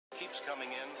coming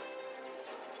in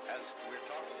as we're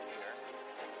talking here.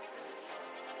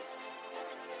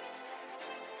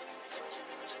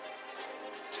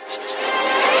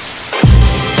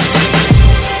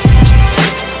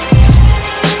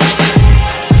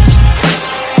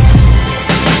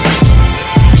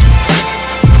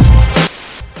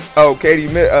 Oh, Katie,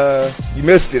 you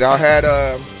missed it. I had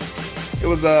it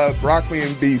was broccoli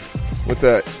and beef with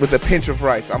a pinch of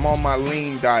rice. I'm on my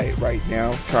lean diet right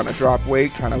now, trying to drop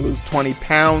weight, trying to lose 20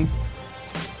 pounds.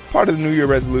 Part of the New Year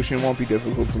resolution won't be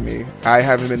difficult for me. I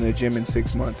haven't been in the gym in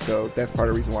 6 months, so that's part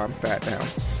of the reason why I'm fat now.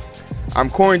 I'm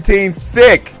quarantined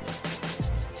thick.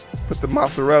 Put the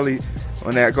mozzarella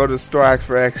on that. Go to the store, ask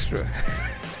for extra.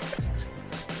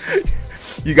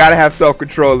 You got to have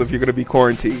self-control if you're going to be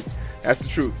quarantined. That's the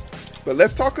truth. But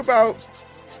let's talk about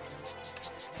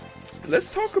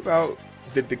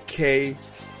the decay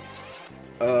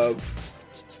of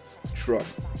Trump.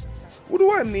 What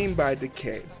do I mean by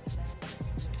decay?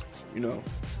 You know,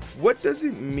 what does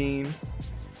it mean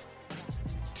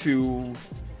to...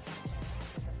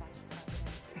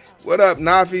 What up,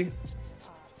 Nafi?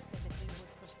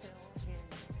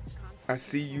 I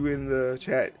see you in the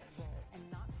chat.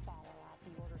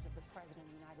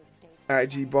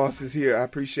 IG Boss is here. I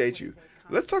appreciate you.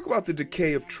 Let's talk about the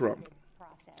decay of Trump.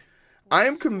 I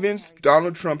am convinced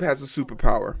Donald Trump has a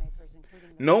superpower.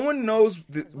 No one knows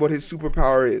what his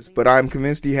superpower is, but I'm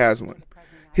convinced he has one.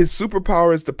 His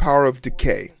superpower is the power of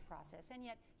decay.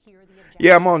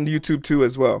 Yeah, I'm on YouTube too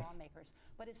as well.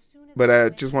 But I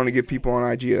just want to give people on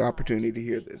IG an opportunity to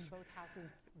hear this.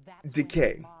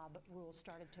 Decay.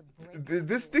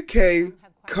 This decay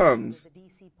comes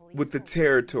with the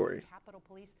territory.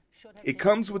 It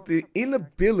comes with the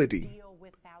inability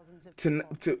to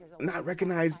not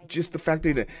recognize just the fact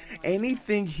that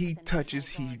anything he touches,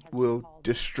 he will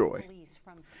destroy.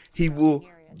 He will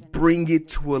bring it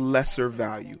to a lesser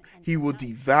value. He will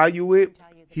devalue it.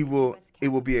 It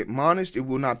will be admonished. It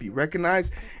will not be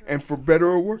recognized. And for better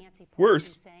or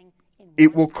worse,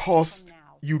 it will cost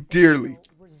you dearly.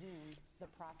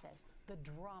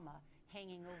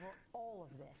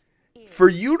 For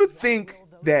you to think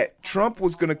that Trump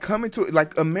was going to come into it,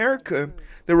 like America,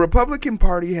 the Republican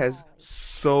Party has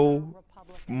so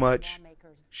much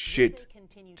shit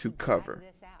to cover.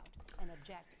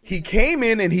 He came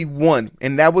in and he won,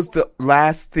 and that was the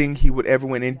last thing he would ever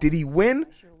win. And did he win?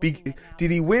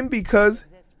 Did he win because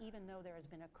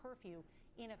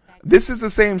this is the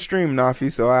same stream,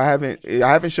 Nafi? So I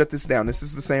haven't shut this down. This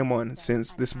is the same one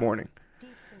since this morning.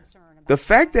 The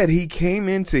fact that he came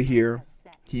into here,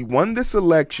 he won this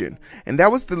election, and that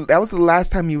was the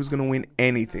last time he was going to win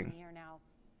anything.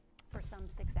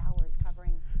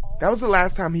 That was the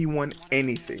last time he won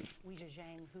anything.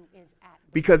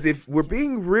 Because if we're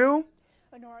being real,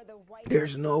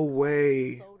 there's no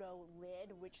way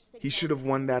he should have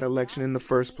won that election in the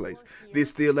first place.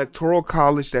 It's the Electoral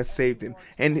College that saved him.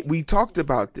 And we talked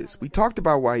about this. We talked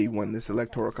about why he won this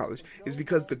Electoral College. It's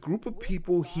because the group of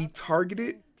people he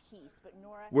targeted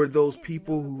were those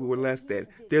people who were less than.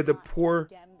 They're the poor,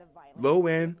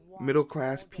 low-end,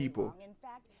 middle-class people.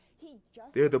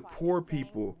 They're the poor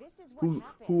people who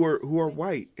are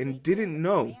white and didn't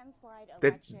know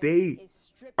that they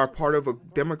are part of a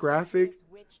demographic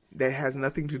that has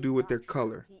nothing to do with their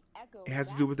color. It has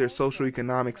to do with their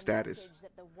socioeconomic status.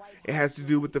 It has to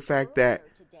do with the fact that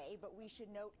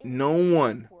no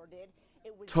one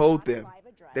told them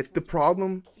that the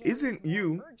problem isn't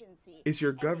you. It's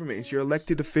your government. It's your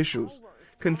elected officials.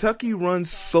 Kentucky runs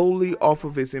solely off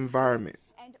of its environment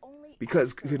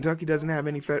because Kentucky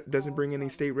doesn't bring any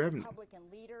state revenue.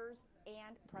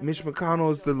 Mitch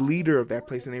McConnell is the leader of that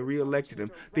place, and they reelected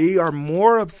him. They are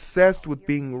more obsessed with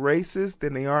being racist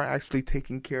than they are actually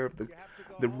taking care of the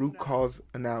root cause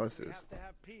analysis.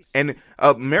 And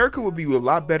America would be a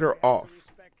lot better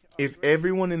off if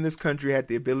everyone in this country had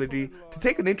the ability to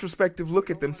take an introspective look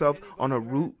at themselves on a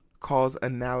root cause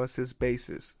analysis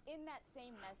basis.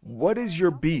 What is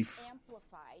your beef?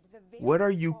 What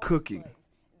are you cooking?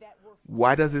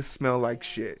 Why does it smell like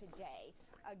shit?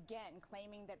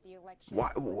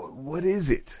 What is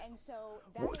it?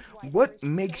 What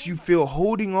makes you feel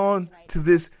holding on to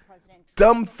this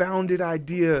dumbfounded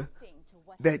idea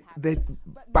that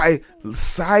by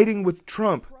siding with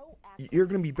Trump, you're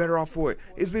going to be better off for it?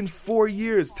 It's been 4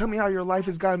 years. Tell me how your life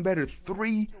has gotten better.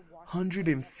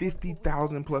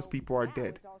 350,000 plus people are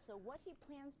dead.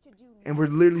 And we're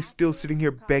literally still sitting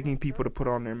here begging people to put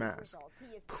on their masks.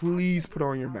 Please put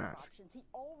on your mask.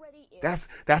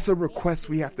 That's a request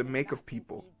we have to make of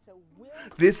people.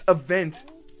 This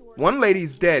event, one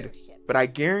lady's dead, but I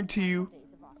guarantee you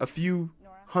a few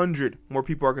hundred more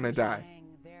people are going to die.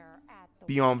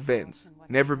 be on vents,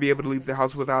 never be able to leave the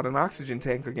house without an oxygen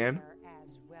tank again.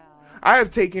 I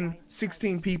have taken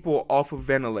 16 people off of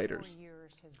ventilators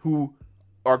who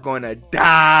are going to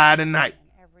die tonight.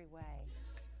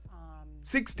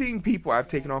 16 people I've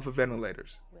taken off of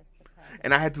ventilators.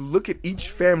 And I had to look at each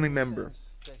family member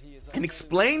and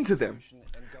explain to them,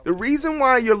 the reason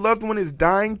why your loved one is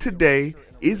dying today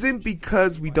isn't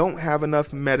because we don't have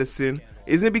enough medicine,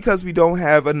 isn't because we don't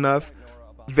have enough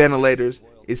ventilators,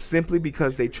 it's simply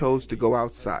because they chose to go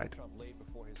outside.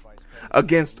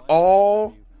 Against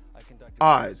all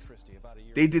odds,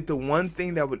 they did the one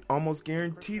thing that would almost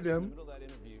guarantee them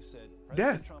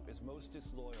death.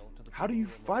 How do you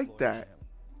fight that?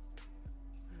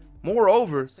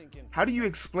 Moreover, how do you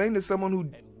explain to someone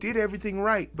who did everything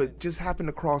right but just happened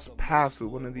to cross paths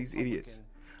with one of these idiots?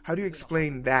 How do you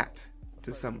explain that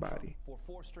to somebody? For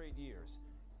 4 straight years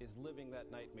is living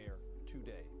that nightmare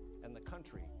today, and the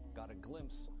country got a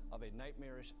glimpse of a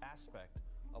nightmarish aspect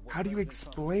of what How do you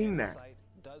explain that?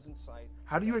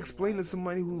 How do you explain to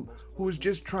somebody who is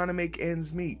just trying to make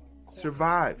ends meet,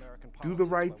 survive, do the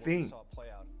right thing?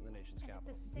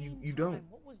 You don't.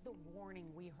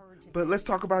 But let's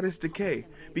talk about his decay,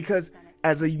 because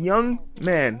as a young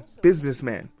man,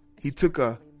 businessman, he took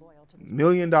a $1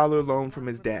 million loan from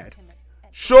his dad.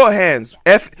 Show of hands,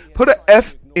 put a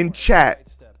F in chat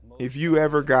if you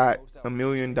ever got $1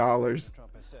 million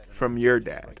from your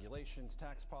dad.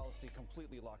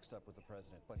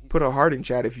 Put a heart in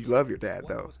chat if you love your dad,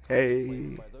 though.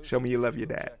 Hey, show me you love your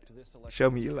dad. Show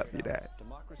me you love your dad.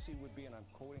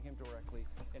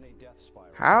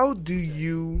 How do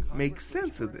you make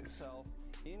sense of this?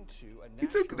 He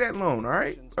took that loan, all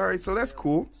right? All right, so that's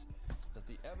cool.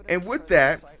 And with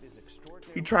that,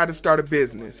 he tried to start a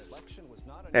business.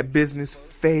 That business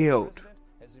failed.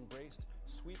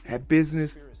 That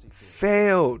business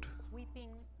failed. Sweeping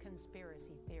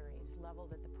conspiracy theories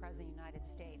leveled at the President of the United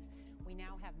States. We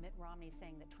now have Mitt Romney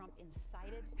saying that Trump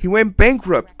incited. He went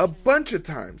bankrupt a bunch of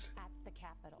times. At the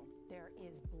Capitol, there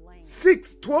is blame.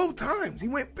 12 times. He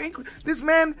went bankrupt. This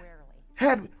man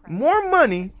had more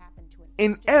money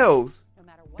in L's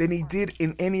than he did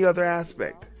in any other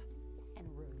aspect.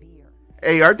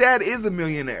 Hey, our dad is a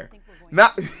millionaire.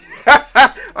 Not.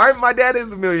 All right, my dad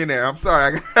is a millionaire. I'm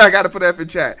sorry. I got to put that in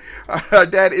chat. Our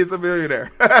dad is a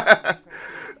millionaire.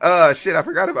 Shit, I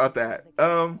forgot about that.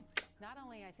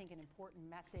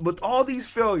 With all these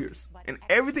failures and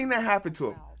everything that happened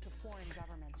to him,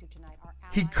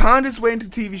 he conned his way into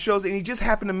TV shows and he just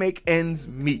happened to make ends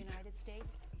meet.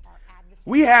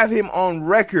 We have him on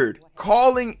record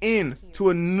calling in to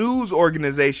a news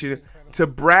organization to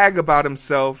brag about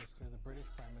himself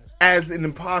as an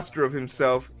imposter of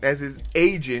himself, as his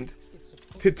agent,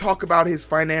 to talk about his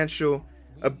financial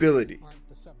ability.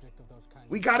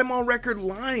 We got him on record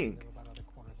lying.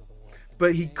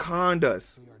 But he conned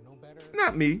us.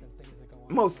 Not me.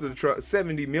 Most of the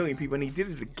 70 million people, and he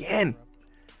did it again.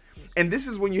 And this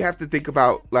is when you have to think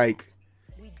about, like,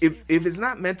 if it's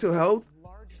not mental health,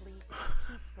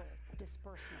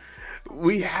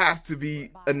 we have to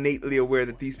be innately aware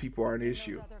that these people are an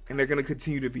issue, and they're going to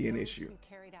continue to be an issue.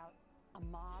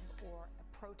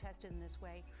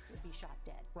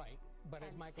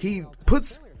 He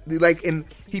puts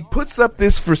up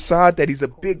this facade that he's a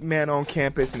big man on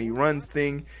campus and he runs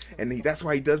thing, and that's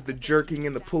why he does the jerking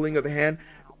and the pulling of the hand.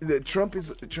 Trump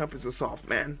is a soft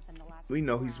man. We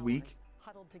know he's weak.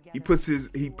 He puts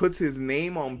his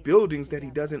name on buildings that he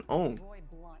doesn't own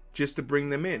just to bring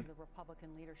them in.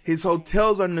 His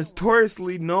hotels are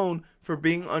notoriously known for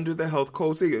being under the health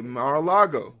code.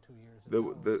 Mar-a-Lago,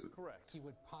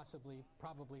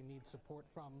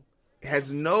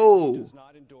 has no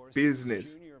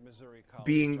business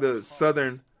being the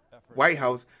Southern White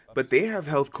House, but they have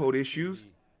health code issues,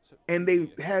 and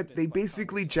they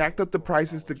basically jacked up the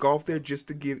prices to golf there just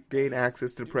to gain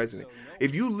access to the president.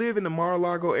 If you live in the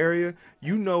Mar-a-Lago area,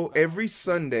 you know every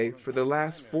Sunday for the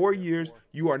last 4 years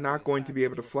you are not going to be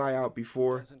able to fly out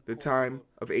before the time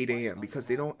of 8 a.m. because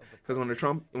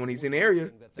when he's in the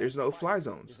area, there's no fly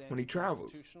zones when he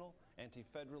travels.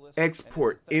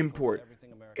 Export, import,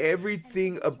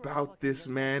 everything about this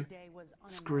man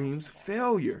screams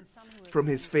failure. From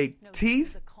his fake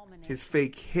teeth, his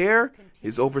fake hair,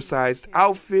 his oversized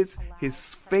outfits,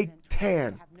 his fake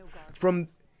tan. From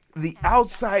the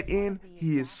outside in,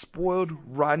 he is spoiled,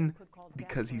 rotten,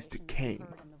 because he's decaying.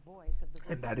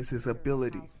 And that is his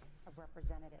ability.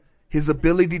 His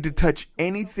ability to touch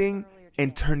anything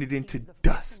and turn it into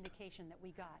dust.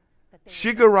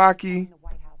 Shigaraki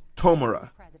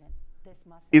Tomura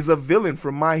is a villain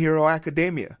from My Hero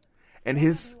Academia, and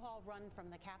his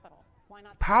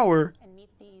power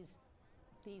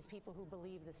these people who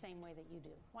believe the same way that you do?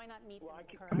 Why not meet them?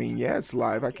 I mean, yeah, it's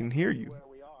live. I can hear you. Where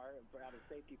we are, out of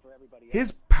safety for everybody else.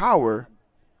 His power.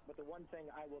 But the one thing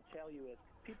I will tell you is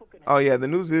people can. Oh yeah, the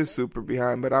news is super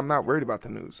behind, but I'm not worried about the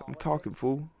news. I'm talking,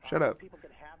 fool. Shut up. People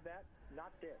can have that,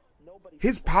 not this. Nobody.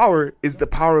 His power is the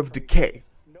power of decay.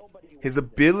 His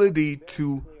ability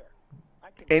to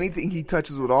anything he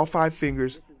touches with all 5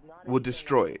 fingers will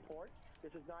destroy it.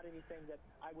 This is not anything that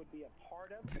I would be a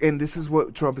part of. And this is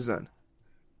what Trump has done.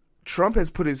 Trump has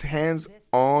put his hands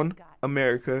on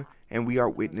America, and we are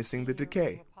witnessing the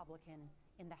decay. Republican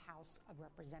in the House of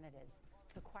Representatives.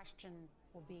 The question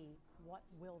will be, what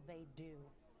will they do?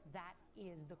 That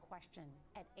is the question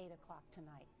at 8 o'clock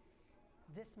tonight.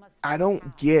 This must. I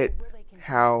don't get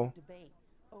how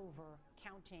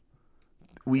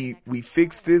we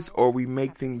fix this or we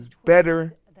make things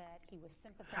better.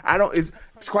 I don't. It's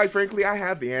quite frankly, I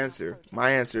have the answer. My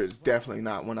answer is definitely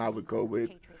not one I would go with,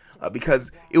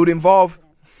 because it would involve.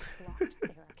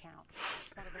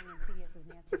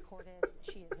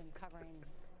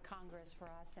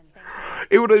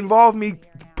 It would involve me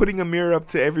putting a mirror up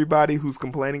to everybody who's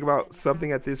complaining about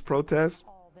something at this protest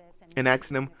and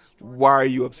asking them, why are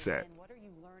you upset?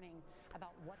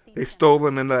 They stole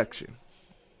an election.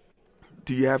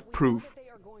 Do you have proof?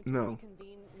 No.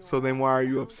 So then why are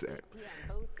you upset?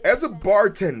 As a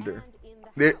bartender,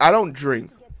 I don't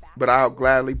drink, but I'll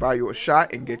gladly buy you a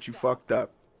shot and get you fucked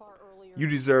up. You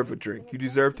deserve a drink. You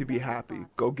deserve to be happy.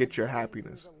 Go get your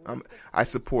happiness. I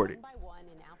support it.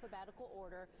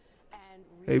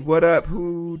 Hey, what up?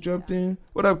 Who jumped in?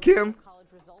 What up, Kim?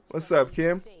 What's up,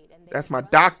 Kim? That's my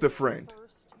doctor friend.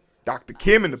 Dr.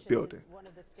 Kim in the building.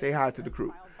 Say hi to the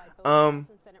crew.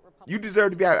 You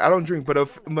deserve to be. I don't drink, but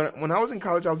when I was in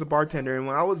college, I was a bartender, and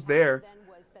when I was there,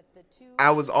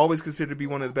 I was always considered to be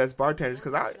one of the best bartenders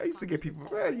because I used to get people.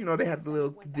 They had the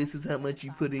little. This is how much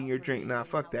you put in your drink. Nah,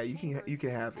 fuck that. You can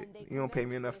have it. You don't pay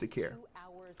me enough to care.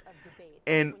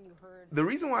 And the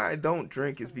reason why I don't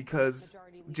drink is because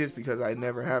I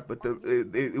never have. But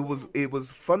it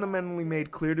was fundamentally made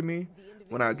clear to me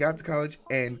when I got to college,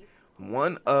 and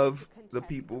one of the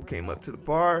people came up to the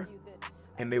bar.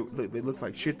 And they looked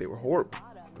like shit. They were horrible.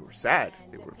 They were sad.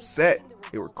 They were upset.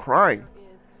 They were crying.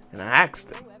 And I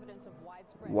asked them,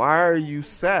 why are you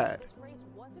sad?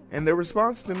 And their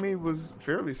response to me was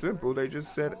fairly simple. They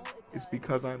just said, it's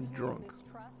because I'm drunk.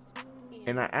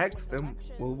 And I asked them,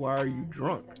 well, why are you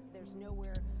drunk?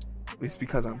 It's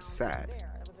because I'm sad.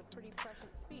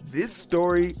 This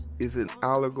story is an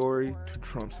allegory to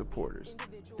Trump supporters.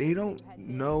 They don't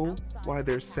know why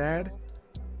they're sad,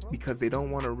 because they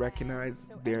don't want to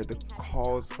recognize they're the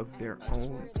cause of their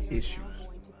own issues.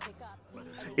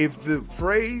 If the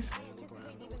phrase,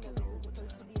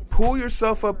 pull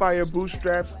yourself up by your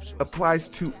bootstraps, applies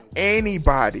to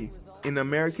anybody in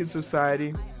American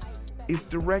society, it's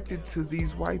directed to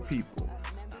these white people.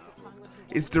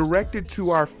 It's directed to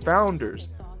our founders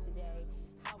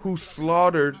who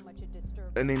slaughtered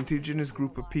an indigenous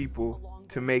group of people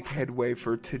to make headway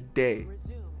for today.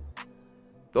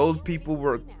 Those people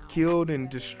were killed and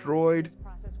destroyed,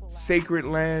 sacred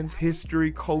lands,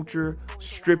 history, culture,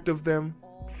 stripped of them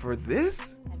for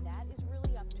this?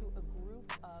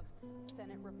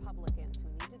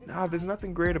 Nah, there's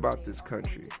nothing great about this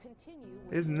country.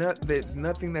 There's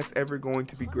nothing that's ever going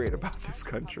to be great about this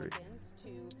country.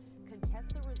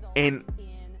 And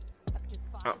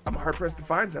I'm hard pressed to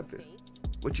find something.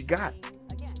 What you got?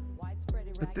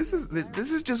 But this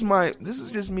is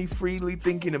just me freely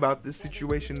thinking about this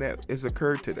situation that has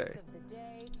occurred today.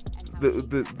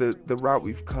 The route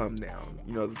we've come down,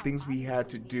 the things we had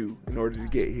to do in order to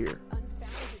get here.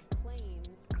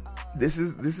 This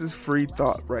is free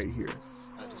thought right here.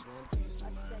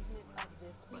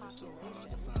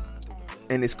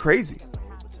 And it's crazy.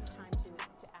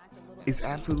 It's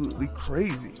absolutely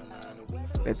crazy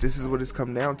that this is what it's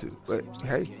come down to. But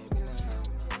hey,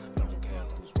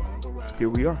 here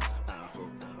we are.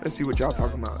 Let's see what y'all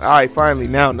talking about. All right, finally,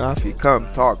 now, Nafi, come,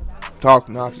 talk,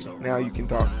 Nafi. Now you can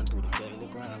talk.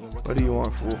 What do you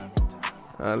want, fool?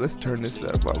 Let's turn this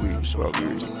up while we read.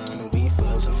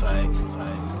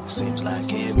 Seems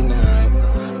like every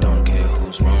night, don't care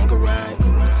who's wrong or right.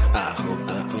 I hope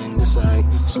the end is sight.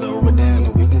 Slow it down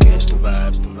and we can catch the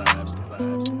vibes.